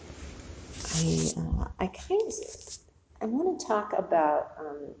I want to talk about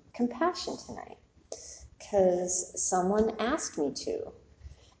compassion tonight because someone asked me to,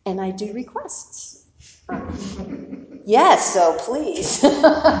 and I do requests. Yes, so please.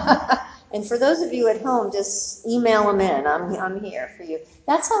 And for those of you at home, just email them in. I'm here for you.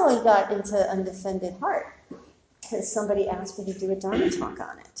 That's how I got into Undefended Heart, because somebody asked me to do a Dharma talk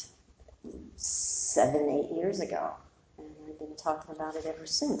on it 7-8 years ago. And I've been talking about it ever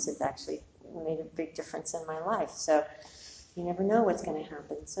since. It's actually made a big difference in my life. So you never know what's going to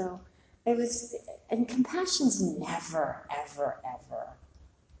happen. So and compassion's never, ever, ever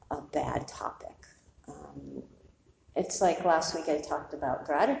a bad topic. It's like last week I talked about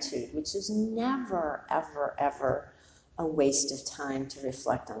gratitude, which is never, ever, ever a waste of time to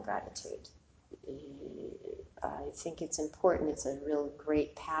reflect on gratitude. I think it's important. It's a real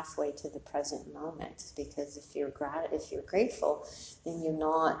great pathway to the present moment, because if you're grateful, then you're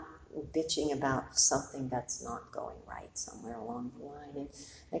not bitching about something that's not going right somewhere along the line.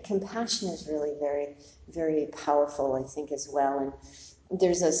 And compassion is really very, very powerful, I think, as well. And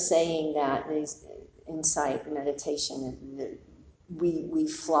there's a saying that is insight meditation. We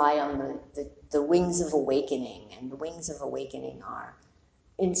fly on the wings of awakening, and the wings of awakening are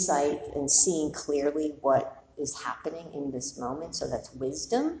insight and seeing clearly what is happening in this moment. So that's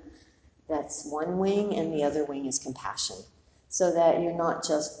wisdom. That's one wing, and the other wing is compassion. So that you're not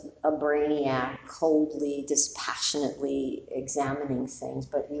just a brainiac, coldly, dispassionately examining things,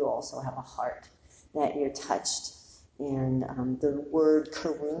 but you also have a heart that you're touched. And the word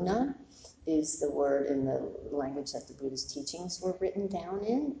karuna is the word in the language that the Buddha's teachings were written down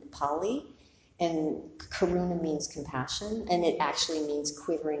in, Pali. And karuna means compassion, and it actually means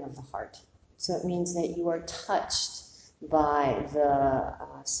quivering of the heart. So it means that you are touched by the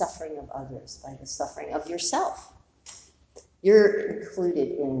suffering of others, by the suffering of yourself. You're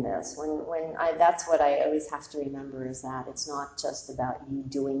included in this. That's what I always have to remember, is that it's not just about you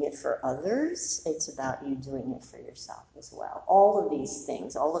doing it for others, it's about you doing it for yourself as well. All of these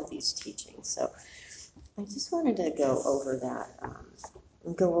things, all of these teachings. So I just wanted to go over that,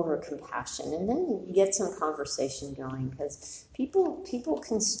 go over compassion, and then get some conversation going, because people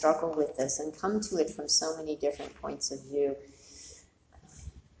can struggle with this and come to it from so many different points of view.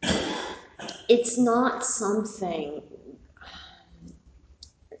 It's not something...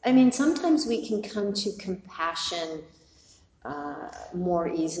 sometimes we can come to compassion more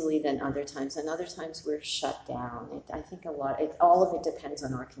easily than other times, and other times we're shut down. I think all of it depends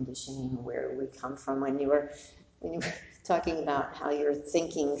on our conditioning, where we come from. When you were talking about how your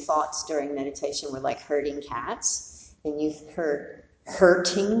thinking thoughts during meditation were like herding cats, and you've heard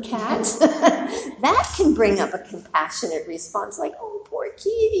hurting cats, that can bring up a compassionate response, like, oh, poor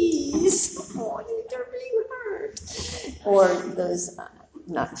kitties, oh, they're being hurt. Or those,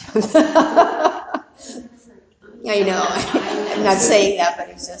 not, I know, I'm not saying that, but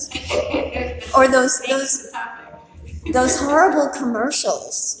it's just, or those horrible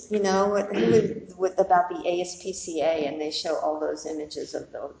commercials, about the ASPCA, and they show all those images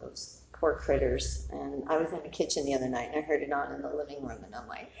of those poor critters. And I was in the kitchen the other night, and I heard it on in the living room, and I'm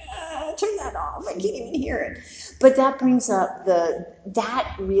like, turn that off, I can't even hear it. But that brings up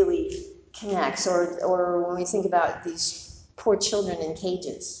that really connects, or when we think about these poor children in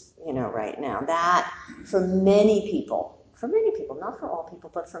cages, right now, that for many people, not for all people,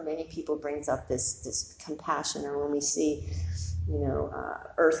 but for many people, brings up this compassion. Or when we see,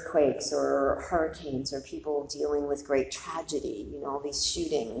 earthquakes or hurricanes, or people dealing with great tragedy, all these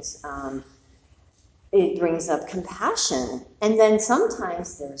shootings, it brings up compassion. And then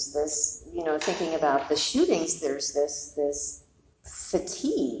sometimes there's this, thinking about the shootings, there's this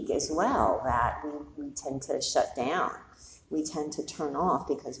fatigue as well that we tend to shut down. We tend to turn off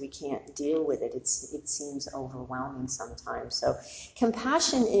because we can't deal with it. It seems overwhelming sometimes. So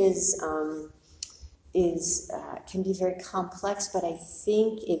compassion can be very complex, but I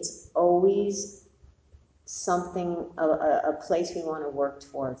think it's always something, a place we want to work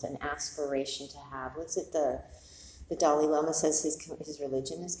towards, an aspiration to have. What's it the Dalai Lama says his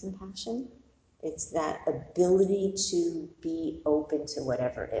religion is compassion? It's that ability to be open to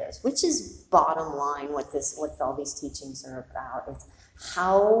whatever it is, which is bottom line what all these teachings are about. It's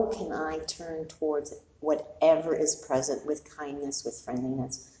how can I turn towards whatever is present with kindness, with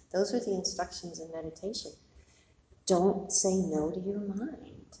friendliness. Those are the instructions in meditation. Don't say no to your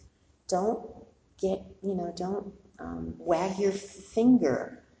mind. Don't wag your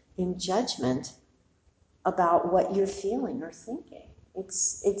finger in judgment about what you're feeling or thinking.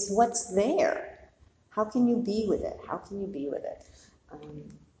 It's what's there. How can you be with it?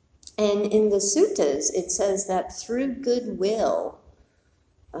 And in the suttas, it says that through goodwill,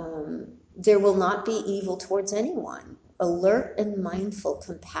 There will not be evil towards anyone. Alert and mindful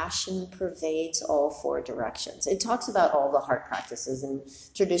compassion pervades all four directions. It talks about all the heart practices. In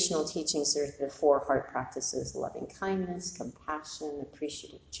traditional teachings, there's the four heart practices: loving kindness, compassion,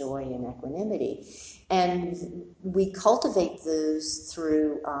 appreciative joy, and equanimity. And we cultivate those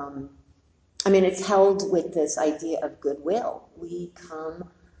through, it's held with this idea of goodwill. We come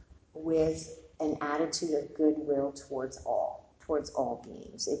with an attitude of goodwill towards all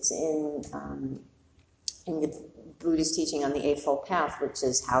beings. It's in the Buddhist teaching on the Eightfold Path, which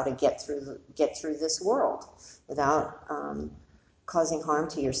is how to get through this world without causing harm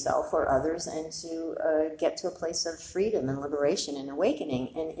to yourself or others, and to get to a place of freedom and liberation and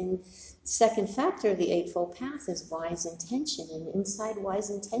awakening. And in second factor of the Eightfold Path is wise intention, and inside wise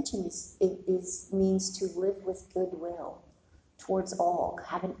intention means to live with goodwill towards all,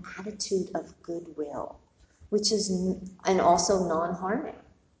 have an attitude of goodwill, which is, and also non-harming,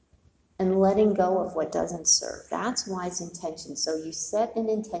 and letting go of what doesn't serve. That's wise intention. So you set an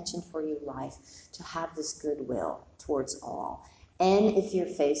intention for your life to have this goodwill towards all. And if you're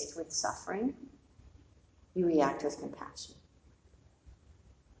faced with suffering, you react with compassion.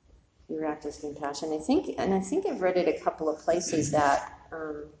 You react with compassion. I think I've read it a couple of places that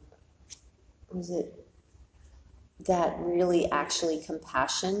that really actually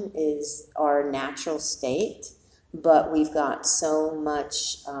compassion is our natural state, but we've got so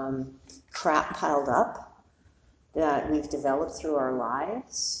much crap piled up that we've developed through our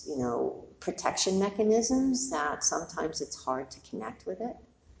lives, protection mechanisms, that sometimes it's hard to connect with it.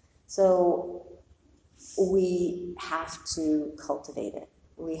 So we have to cultivate it.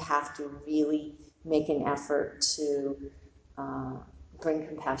 We have to really make an effort to bring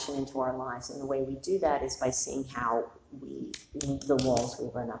compassion into our lives. And the way we do that is by seeing how the walls we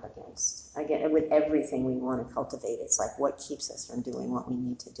run up against. Again, with everything we want to cultivate, it's like, what keeps us from doing what we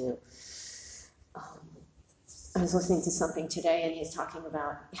need to do? I was listening to something today, and he's talking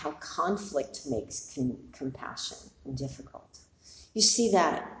about how conflict makes compassion difficult. You see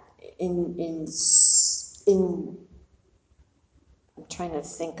that in I'm trying to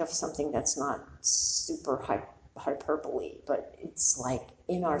think of something that's not super hyperbole, but it's like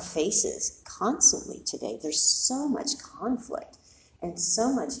in our faces constantly today. There's so much conflict and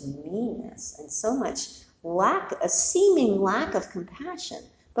so much meanness and so much a seeming lack of compassion.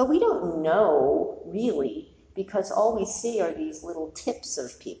 But we don't know really, because all we see are these little tips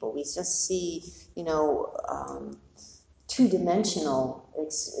of people. We just see, two-dimensional.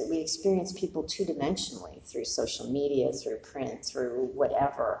 We experience people two-dimensionally through social media, through print, through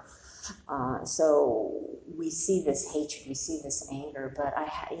whatever. So we see this hatred, we see this anger, but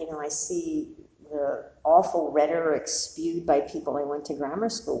I see the awful rhetoric spewed by people I went to grammar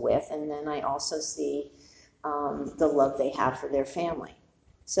school with, and then I also see the love they have for their family.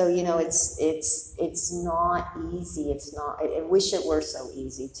 So it's not easy. It's not. I wish it were so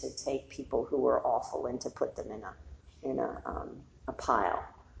easy to take people who are awful and to put them in a pile.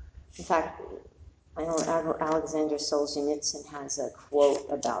 In fact, I know Alexander Solzhenitsyn has a quote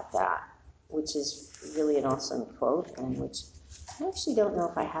about that, which is really an awesome quote, and which I actually don't know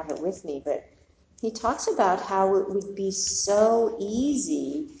if I have it with me, but he talks about how it would be so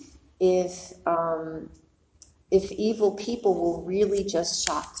easy if evil people were really just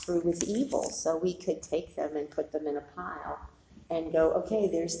shot through with evil. So we could take them and put them in a pile and go, okay,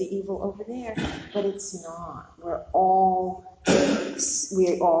 there's the evil over there, but it's not.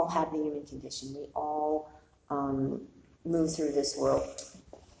 We all have the human condition. We all move through this world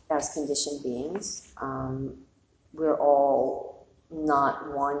as conditioned beings. We're all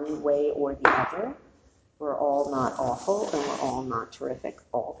not one way or the other. We're all not awful, and we're all not terrific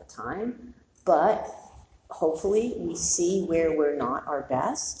all the time. But hopefully we see where we're not our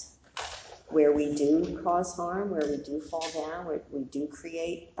best, where we do cause harm, where we do fall down, where we do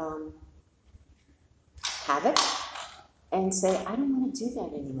create havoc, and say, I don't want to do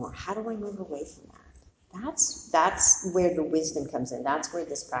that anymore. How do I move away from that? That's where the wisdom comes in. That's where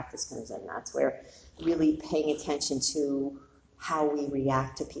this practice comes in. That's where really paying attention to how we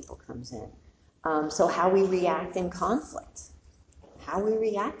react to people comes in. So how we react in conflict, how we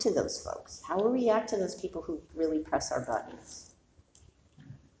react to those folks, how we react to those people who really press our buttons.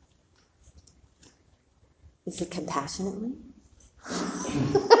 Is it compassionately?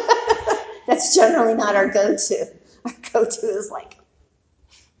 That's generally not our go-to. Our go-to is like,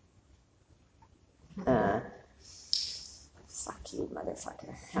 fuck you,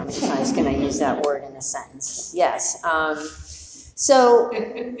 motherfucker. How many times can I use that word in a sentence? Yes. So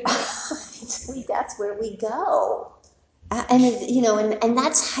that's where we go. And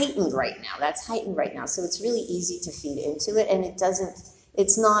that's heightened right now. So it's really easy to feed into it, and it doesn't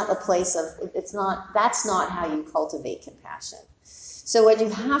It's not a place of, that's not how you cultivate compassion. So what you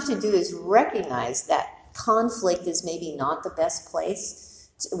have to do is recognize that conflict is maybe not the best place.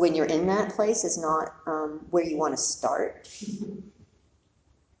 When you're in that place is not where you want to start.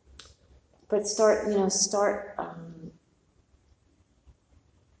 But start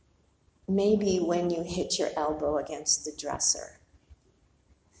maybe when you hit your elbow against the dresser.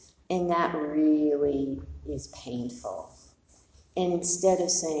 And that really is painful. And instead of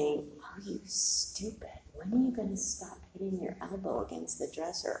saying, oh, you stupid, when are you going to stop hitting your elbow against the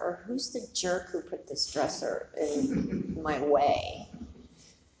dresser? Or who's the jerk who put this dresser in my way?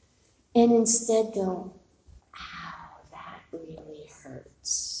 And instead go, ow, that really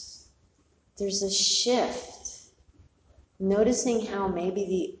hurts. There's a shift. Noticing how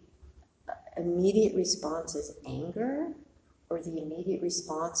maybe the immediate response is anger, or the immediate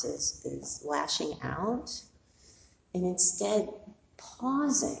response is lashing out, and instead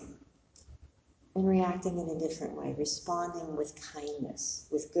pausing and reacting in a different way, responding with kindness,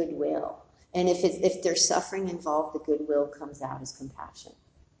 with goodwill. And if there's suffering involved, the goodwill comes out as compassion.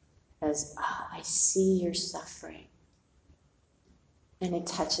 As, oh, I see you're suffering. And it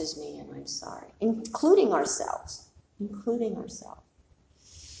touches me and I'm sorry. Including ourselves.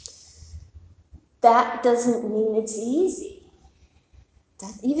 That doesn't mean it's easy.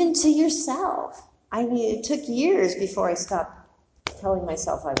 Even to yourself. I mean, it took years before I stopped telling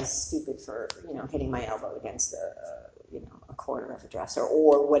myself I was stupid for, hitting my elbow against a corner of a dresser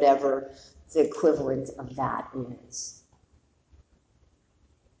or whatever the equivalent of that is.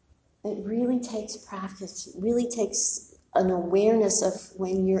 It really takes practice. It really takes an awareness of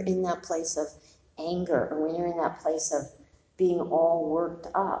when you're in that place of anger or when you're in that place of being all worked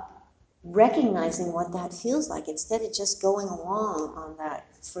up. Recognizing what that feels like instead of just going along on that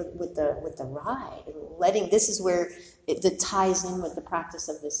with the ride and letting. This is where it ties in with the practice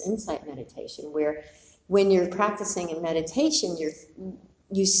of this insight meditation, where when you're practicing in meditation,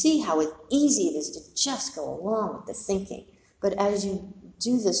 you see how easy it is to just go along with the thinking. But as you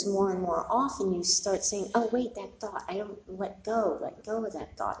do this more and more often, you start saying, oh, wait, that thought, I don't let go of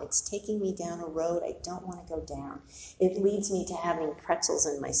that thought. It's taking me down a road I don't want to go down. It leads me to having pretzels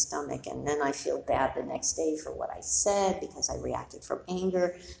in my stomach, and then I feel bad the next day for what I said because I reacted from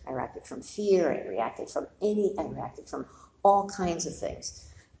anger, I reacted from fear, I reacted from all kinds of things.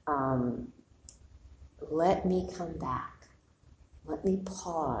 Let me come back. Let me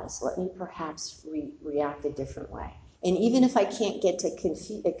pause. Let me perhaps react a different way. And even if I can't get to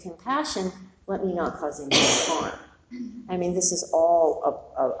compassion, let me not cause any harm. I mean, this is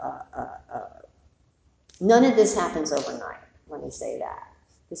all none of this happens overnight, let me say that.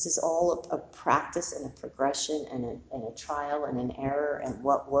 This is all a practice and a progression and a trial and an error and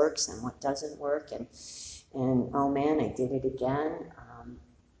what works and what doesn't work. And oh man, I did it again.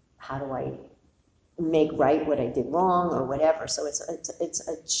 How do I make right what I did wrong or whatever? So it's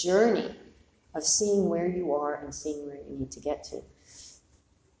a journey of seeing where you are and seeing where you need to get to.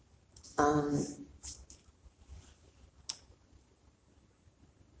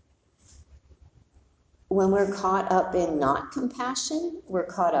 When we're caught up in not compassion, we're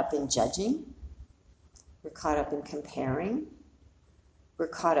caught up in judging, we're caught up in comparing, we're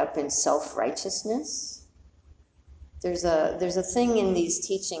caught up in self-righteousness. There's a thing in these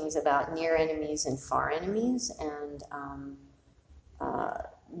teachings about near enemies and far enemies, and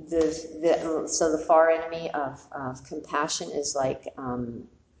so the far enemy of compassion is like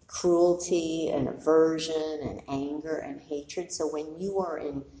cruelty and aversion and anger and hatred. So when you are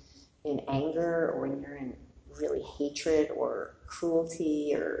in anger or when you're in really hatred or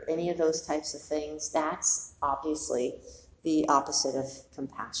cruelty or any of those types of things, that's obviously the opposite of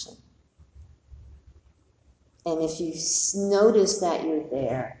compassion. And if you notice that you're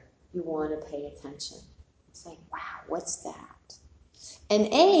there, you want to pay attention. It's like, wow, what's that? And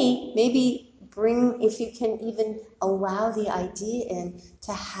maybe if you can even allow the idea in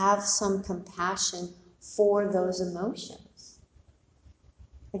to have some compassion for those emotions.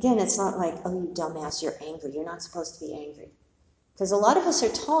 Again, it's not like, oh, you dumbass, you're angry. You're not supposed to be angry. Because a lot of us are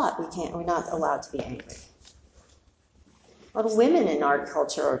taught we're not allowed to be angry. A lot of women in our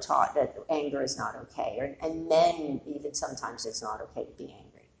culture are taught that anger is not okay. And men, even sometimes it's not okay to be angry.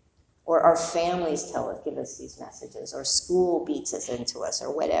 Or our families give us these messages, or school beats us into us,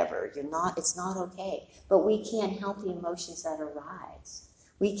 or whatever. It's not okay. But we can't help the emotions that arise.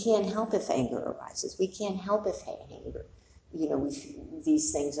 We can't help if anger arises. We can't help if anger,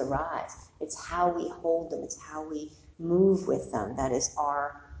 these things arise. It's how we hold them. It's how we move with them. That is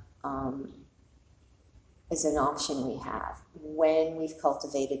is an option we have when we've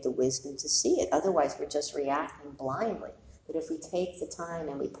cultivated the wisdom to see it. Otherwise, we're just reacting blindly. But if we take the time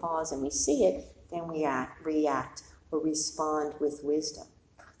and we pause and we see it, then we react or respond with wisdom.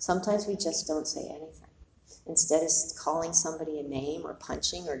 Sometimes we just don't say anything. Instead of calling somebody a name or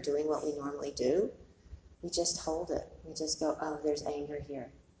punching or doing what we normally do, we just hold it. We just go, oh, there's anger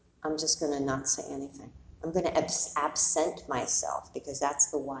here. I'm just going to not say anything. I'm going to absent myself because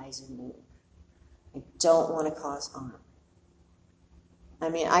that's the wiser move. I don't want to cause harm. I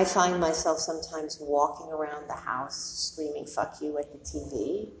mean, I find myself sometimes walking around the house screaming, fuck you, at the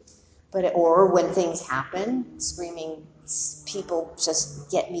TV. Or when things happen, screaming, people just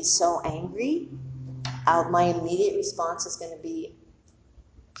get me so angry. My immediate response is going to be,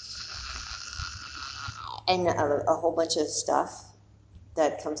 and a whole bunch of stuff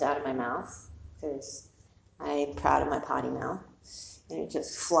that comes out of my mouth, because I'm proud of my potty mouth, and it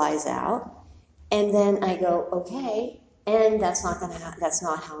just flies out. And then I go, okay, and that's not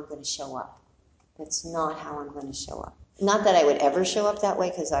how I'm going to show up. That's not how I'm going to show up. Not that I would ever show up that way,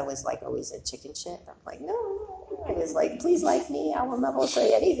 because I was like always a chicken shit. I'm like, no. I was like, please like me. I will never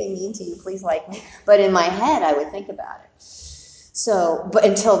say anything mean to you. Please like me. But in my head, I would think about it. So, but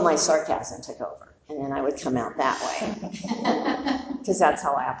until my sarcasm took over, and then I would come out that way, because that's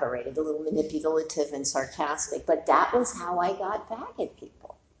how I operated, a little manipulative and sarcastic. But that was how I got back at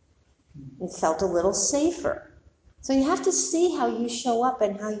people. It felt a little safer. So you have to see how you show up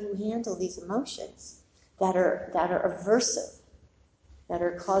and how you handle these emotions that are aversive, that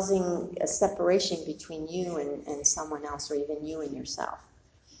are causing a separation between you and someone else, or even you and yourself.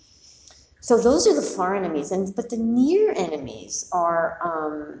 So those are the far enemies, but the near enemies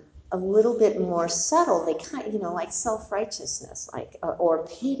are a little bit more subtle. They kind, like self-righteousness, or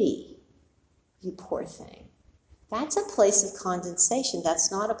pity. You poor thing. That's a place of condensation.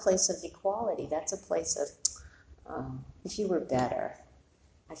 That's not a place of equality. That's a place of, if you were better,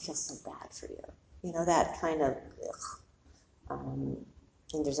 I feel so bad for you. That kind of,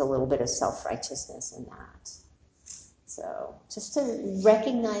 and there's a little bit of self-righteousness in that. So just to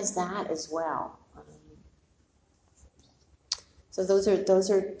recognize that as well. So those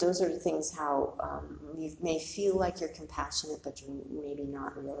are things how you may feel like you're compassionate, but you're maybe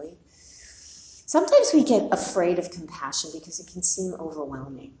not really. Sometimes we get afraid of compassion because it can seem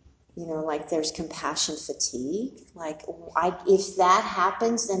overwhelming. Like there's compassion fatigue. Like, if that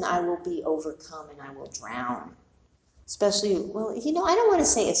happens, then I will be overcome and I will drown. Especially, I don't want to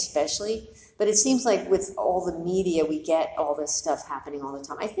say especially, but it seems like with all the media, we get all this stuff happening all the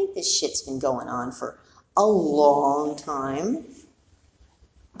time. I think this shit's been going on for a long time,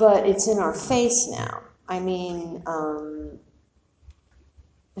 but it's in our face now. I mean,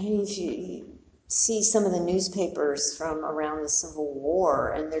 if you see some of the newspapers from around the Civil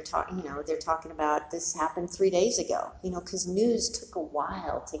War, and they're talking about this happened 3 days ago, because news took a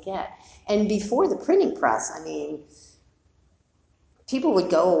while to get. And before the printing press, I mean, people would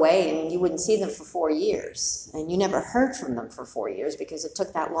go away and you wouldn't see them for 4 years, and you never heard from them for 4 years because it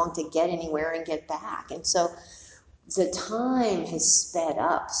took that long to get anywhere and get back. And so the time has sped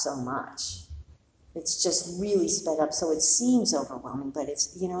up so much. It's just really sped up, so it seems overwhelming, but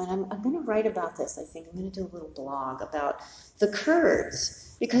it's, and I'm going to write about this. I think I'm going to do a little blog about the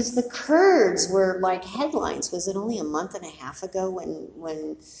Kurds, because the Kurds were like headlines. Was it only a month and a half ago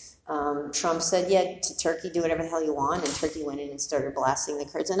when Trump said, yeah, to Turkey, do whatever the hell you want, and Turkey went in and started blasting the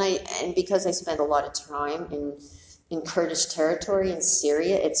Kurds. And because I spent a lot of time in Kurdish territory in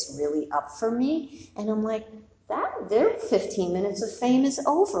Syria, it's really up for me. And I'm like, their 15 minutes of fame is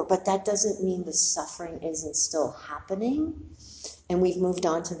over, but that doesn't mean the suffering isn't still happening. And we've moved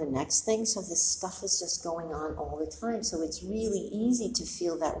on to the next thing. So this stuff is just going on all the time. So it's really easy to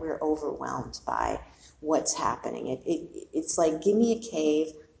feel that we're overwhelmed by what's happening. It's like, give me a cave.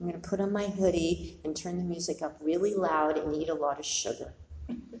 I'm going to put on my hoodie and turn the music up really loud and eat a lot of sugar.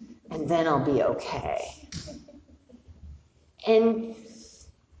 And then I'll be okay. And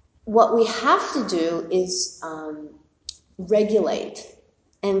what we have to do is regulate.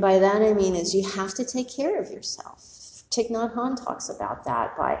 And by that I mean is you have to take care of yourself. Thich Nhat Hanh talks about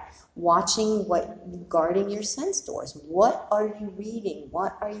that by guarding your sense doors. What are you reading?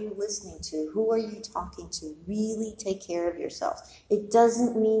 What are you listening to? Who are you talking to? Really take care of yourself. It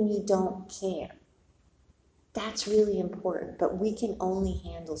doesn't mean you don't care. That's really important, but we can only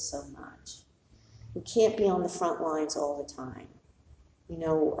handle so much. We can't be on the front lines all the time.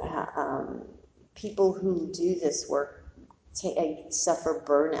 People who do this work suffer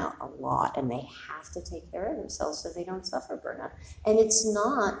burnout a lot, and they have to take care of themselves so they don't suffer burnout. And it's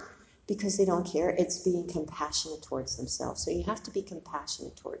not because they don't care, it's being compassionate towards themselves. So you have to be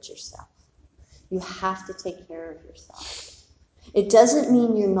compassionate towards yourself. You have to take care of yourself. It doesn't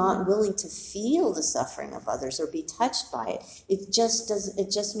mean you're not willing to feel the suffering of others or be touched by it. It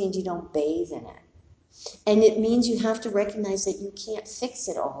just means you don't bathe in it. And it means you have to recognize that you can't fix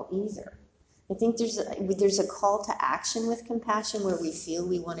it all either. I think there's a call to action with compassion where we feel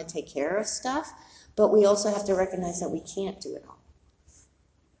we want to take care of stuff, but we also have to recognize that we can't do it all.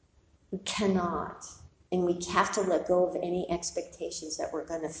 We cannot. And we have to let go of any expectations that we're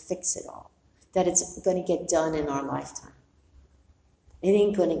going to fix it all, that it's going to get done in our lifetime. It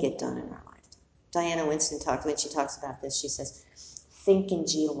ain't going to get done in our lifetime. Diana Winston when she talks about this, she says, think in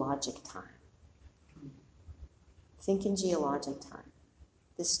geologic time. Think in geologic time.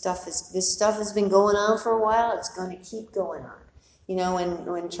 This stuff has been going on for a while. It's going to keep going on. You know,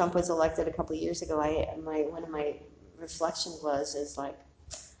 when Trump was elected a couple of years ago, one of my reflections is like,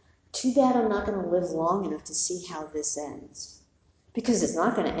 too bad I'm not going to live long enough to see how this ends, because it's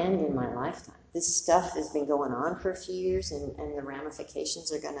not going to end in my lifetime. This stuff has been going on for a few years, and the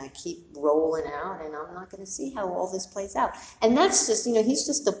ramifications are going to keep rolling out, and I'm not going to see how all this plays out. And that's just, he's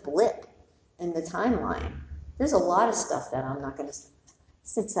just a blip in the timeline. There's a lot of stuff that I'm not going to.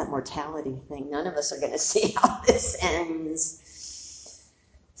 Since that mortality thing, none of us are going to see how this ends.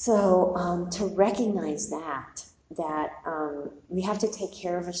 So to recognize that we have to take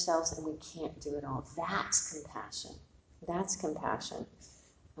care of ourselves and we can't do it all. That's compassion. That's compassion.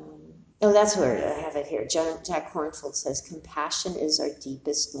 That's where I have it here. Jack Kornfield says, compassion is our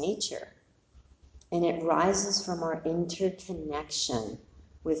deepest nature, and it rises from our interconnection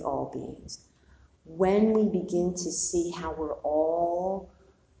with all beings. When we begin to see how we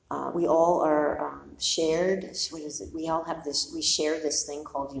all are shared, what is it? We all have this, we share this thing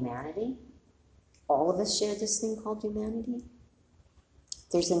called humanity. All of us share this thing called humanity.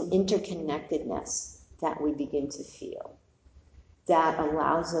 There's an interconnectedness that we begin to feel that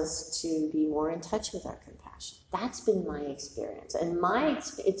allows us to be more in touch with our compassion. That's been my experience. And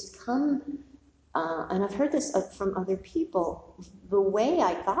it's come, and I've heard this from other people, the way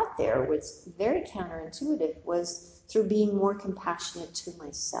I got there was very counterintuitive, was through being more compassionate to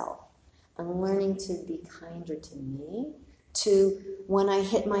myself and learning to be kinder to me, to when I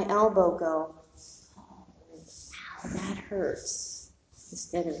hit my elbow go, oh, ow, that hurts,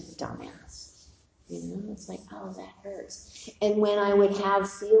 instead of dumbass. It's like, oh, that hurts. And when I would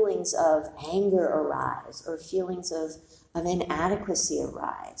have feelings of anger arise or feelings of inadequacy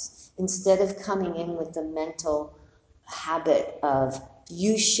arise, instead of coming in with the mental habit of,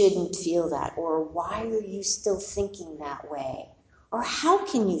 you shouldn't feel that, or why are you still thinking that way? Or how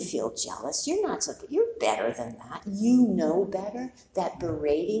can you feel jealous? You're better than that. You know better. That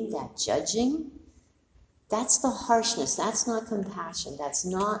berating, that judging, that's the harshness. That's not compassion. That's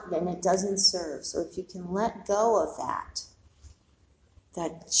not, and it doesn't serve. So if you can let go of that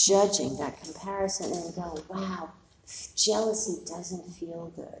judging, that comparison, and go, wow, jealousy doesn't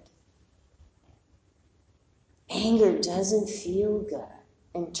feel good. Anger doesn't feel good.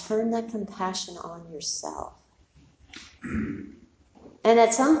 And turn that compassion on yourself. And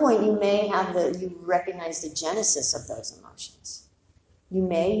at some point you may you recognize the genesis of those emotions. You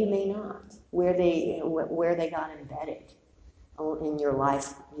may not, where they got embedded in your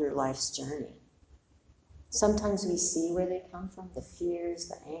life's journey. Sometimes we see where they come from, the fears,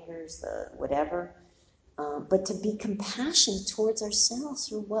 the angers, the whatever. But to be compassionate towards ourselves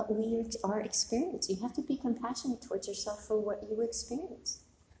for what we are experiencing. You have to be compassionate towards yourself for what you experience.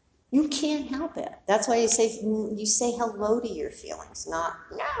 You can't help it. That's why you say hello to your feelings, not,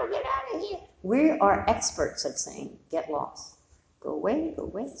 no, get out of here. We are experts at saying, get lost. Go away,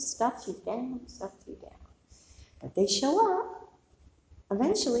 stuff you down. But they show up,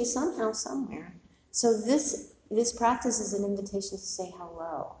 eventually, somehow, somewhere. So this practice is an invitation to say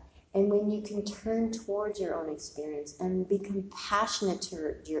hello. And when you can turn towards your own experience and be compassionate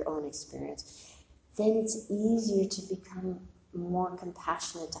to your own experience, then it's easier to become more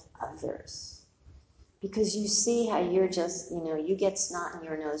compassionate to others. Because you see how you're just, you get snot in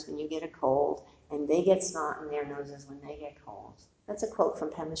your nose when you get a cold, and they get snot in their noses when they get cold. That's a quote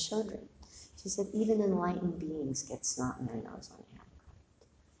from Pema Chodron. She said, even enlightened beings get snot in their nose when they have a cold.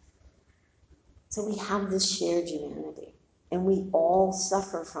 So we have this shared humanity, and we all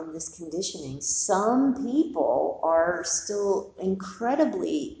suffer from this conditioning. Some people are still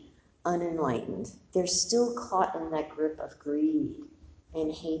incredibly unenlightened. They're still caught in that grip of greed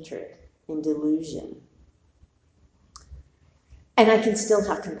and hatred and delusion. And I can still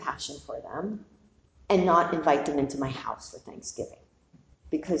have compassion for them and not invite them into my house for Thanksgiving,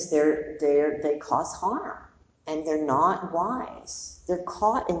 because they cause harm and they're not wise. They're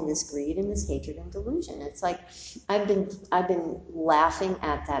caught in this greed and this hatred and delusion. It's like I've been laughing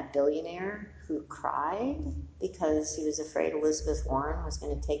at that billionaire who cried because he was afraid Elizabeth Warren was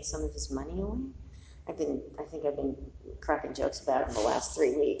going to take some of his money away. I think I've been cracking jokes about him the last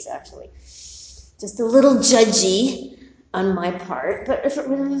 3 weeks, actually. Just a little judgy on my part. But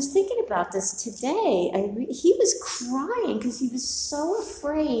when I was thinking about this today, he was crying because he was so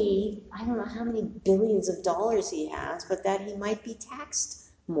afraid, I don't know how many billions of dollars he has, but that he might be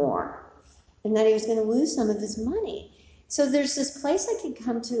taxed more and that he was going to lose some of his money. So there's this place I can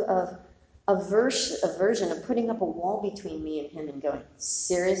come to of aversion of putting up a wall between me and him and going,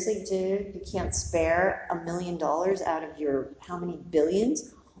 seriously, dude, you can't spare $1 million out of your how many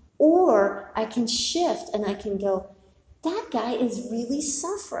billions? Or I can shift and I can go, that guy is really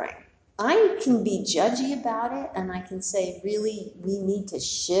suffering. I can be judgy about it and I can say, really, we need to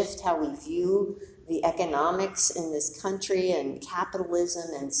shift how we view the economics in this country and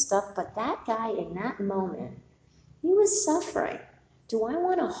capitalism and stuff. But that guy in that moment, he was suffering. Do I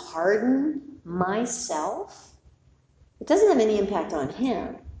want to harden myself? It doesn't have any impact on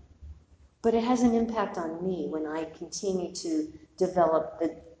him, but it has an impact on me when I continue to develop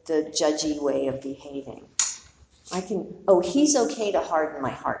the judgy way of behaving. He's okay to harden my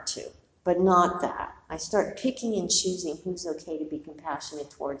heart to, but not that. I start picking and choosing who's okay to be compassionate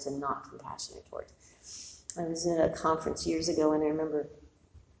towards and not compassionate towards. I was at a conference years ago, and I remember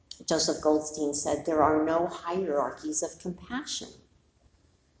Joseph Goldstein said, there are no hierarchies of compassion.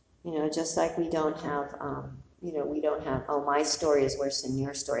 Just like we don't have, my story is worse than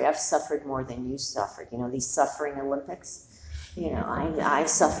your story. I've suffered more than you suffered. These suffering Olympics. I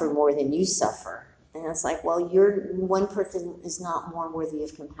suffer more than you suffer. And it's like, well, one person is not more worthy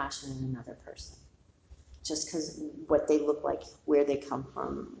of compassion than another person. Just because what they look like, where they come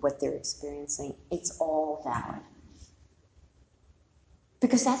from, what they're experiencing, it's all valid.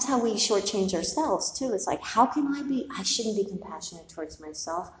 Because that's how we shortchange ourselves, too. It's like, I shouldn't be compassionate towards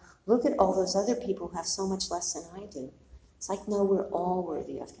myself. Look at all those other people who have so much less than I do. It's like, no, we're all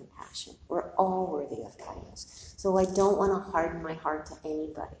worthy of compassion. We're all worthy of kindness. So I don't want to harden my heart to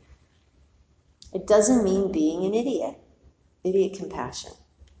anybody. It doesn't mean being an idiot compassion,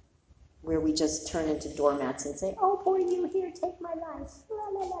 where we just turn into doormats and say, oh, poor you, here, take my life. La,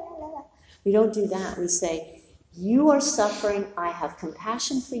 la, la, la, la. We don't do that. We say, you are suffering, I have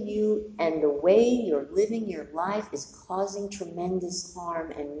compassion for you, and the way you're living your life is causing tremendous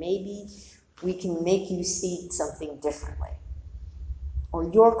harm, and maybe we can make you see something differently. Or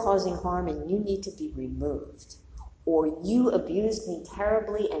you're causing harm and you need to be removed. Or you abused me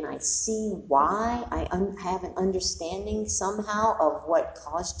terribly and I see why. I have an understanding somehow of what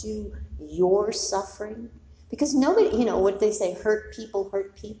caused you your suffering. Because nobody, what they say, hurt people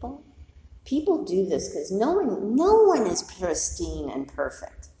hurt people. People do this because no one is pristine and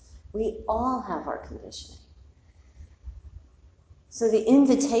perfect. We all have our conditioning. So the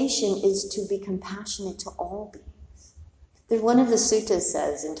invitation is to be compassionate to all beings. One of the suttas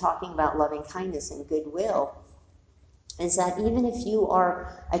says, in talking about loving kindness and goodwill, is that even if you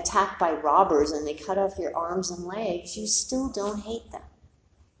are attacked by robbers and they cut off your arms and legs, you still don't hate them.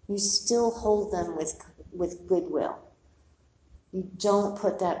 You still hold them with goodwill. You don't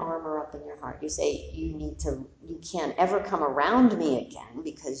put that armor up in your heart. You say, you can't ever come around me again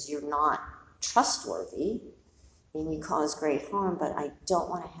because you're not trustworthy and you cause great harm, but I don't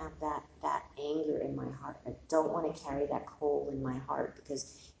want to have that anger in my heart. I don't want to carry that coal in my heart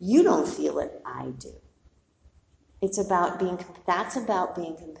because you don't feel it, I do. That's about being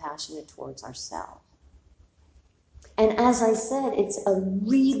compassionate towards ourselves. And as I said, it's a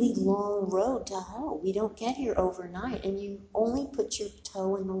really long road to hoe. We don't get here overnight, and you only put your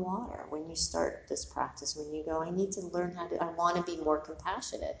toe in the water when you start this practice, when you go, I need to learn I want to be more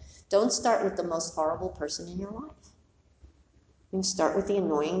compassionate. Don't start with the most horrible person in your life. You can start with the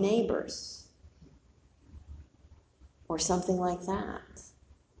annoying neighbors or something like that.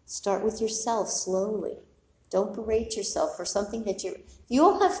 Start with yourself slowly. Don't berate yourself for something that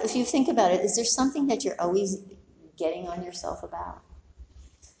if you think about it, is there something that you're always getting on yourself about?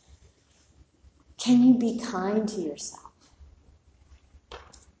 Can you be kind to yourself?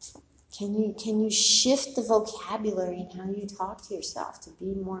 Can you shift the vocabulary in how you talk to yourself to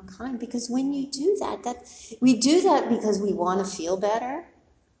be more kind? Because when you do that, we do that because we want to feel better.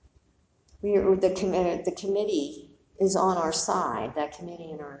 The committee is on our side. That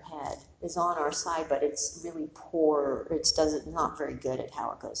committee in our head is on our side, but it's really poor. It's not very good at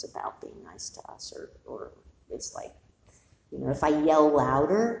how it goes about being nice to us, or it's like, if I yell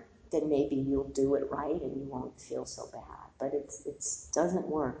louder, then maybe you'll do it right and you won't feel so bad. But it doesn't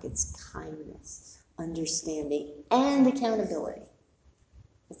work. It's kindness, understanding, and accountability.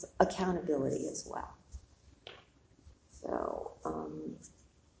 accountability as well. So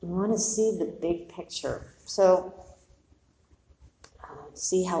you want to see the big picture. So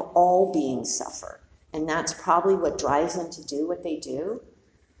see how all beings suffer. And that's probably what drives them to do what they do.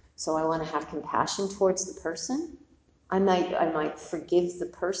 So I want to have compassion towards the person. I might forgive the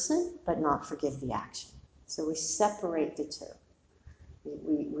person, but not forgive the action. So we separate the two.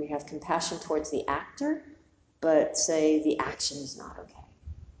 We have compassion towards the actor, but say the action is not okay.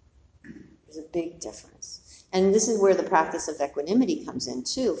 There's a big difference. And this is where the practice of equanimity comes in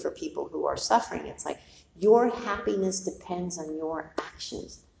too for people who are suffering. It's like your happiness depends on your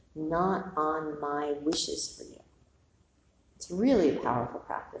actions, not on my wishes for you. It's really a powerful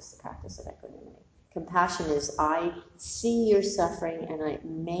practice, the practice of equanimity. Compassion is, I see your suffering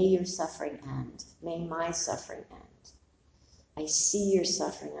and may your suffering end. May my suffering end. I see your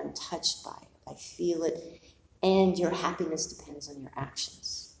suffering, I'm touched by it, I feel it, and your happiness depends on your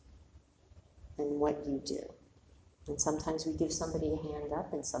actions and what you do. And sometimes we give somebody a hand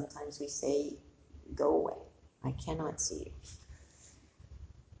up, and sometimes we say, go away, I cannot see you.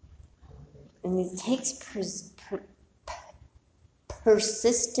 And it takes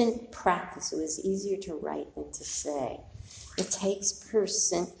persistent practice. It was easier to write than to say. It takes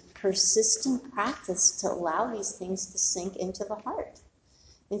persistent practice to allow these things to sink into the heart.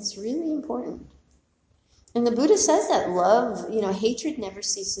 It's really important. And the Buddha says that love, hatred never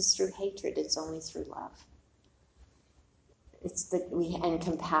ceases through hatred. It's only through love. And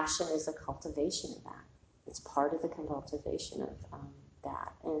compassion is a cultivation of that. It's part of the cultivation of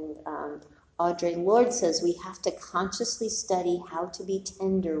that. And Audre Lorde says we have to consciously study how to be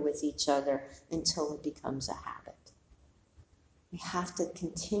tender with each other until it becomes a habit. We have to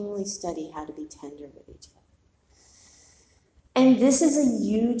continually study how to be tender with each other. And this is a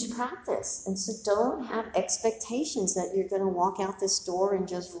huge practice. And so don't have expectations that you're going to walk out this door and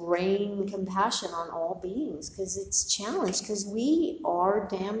just rain compassion on all beings, because it's challenged, because we are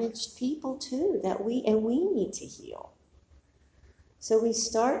damaged people too, we need to heal. So we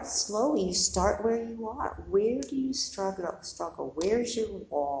start slowly. You start where you are. Where do you struggle? Where's your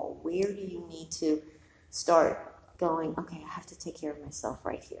wall? Where do you need to start going, okay, I have to take care of myself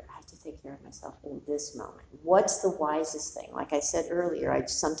right here. I have to take care of myself in this moment. What's the wisest thing? Like I said earlier,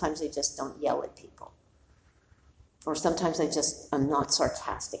 sometimes I just don't yell at people. Or sometimes I'm not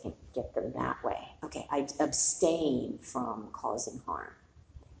sarcastic and get them that way. Okay, I abstain from causing harm.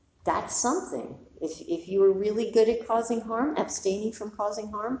 That's something. If you were really good at causing harm, abstaining from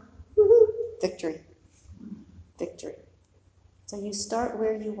causing harm, woohoo, victory. Victory. So you start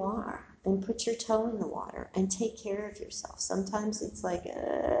where you are and put your toe in the water and take care of yourself. Sometimes it's like,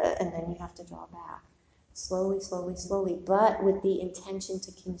 and then you have to draw back. Slowly, slowly, slowly, but with the intention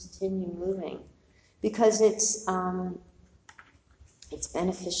to continue moving, because it's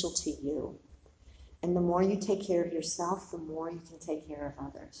beneficial to you. And the more you take care of yourself, the more you can take care of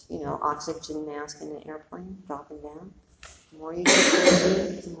others. Oxygen mask in an airplane, dropping down. The more you take care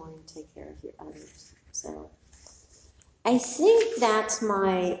of you, the more you take care of your others. So I think that's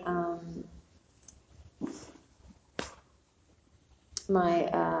my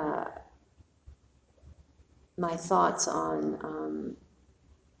my thoughts on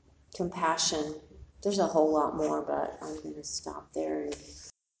compassion. There's a whole lot more, but I'm going to stop there.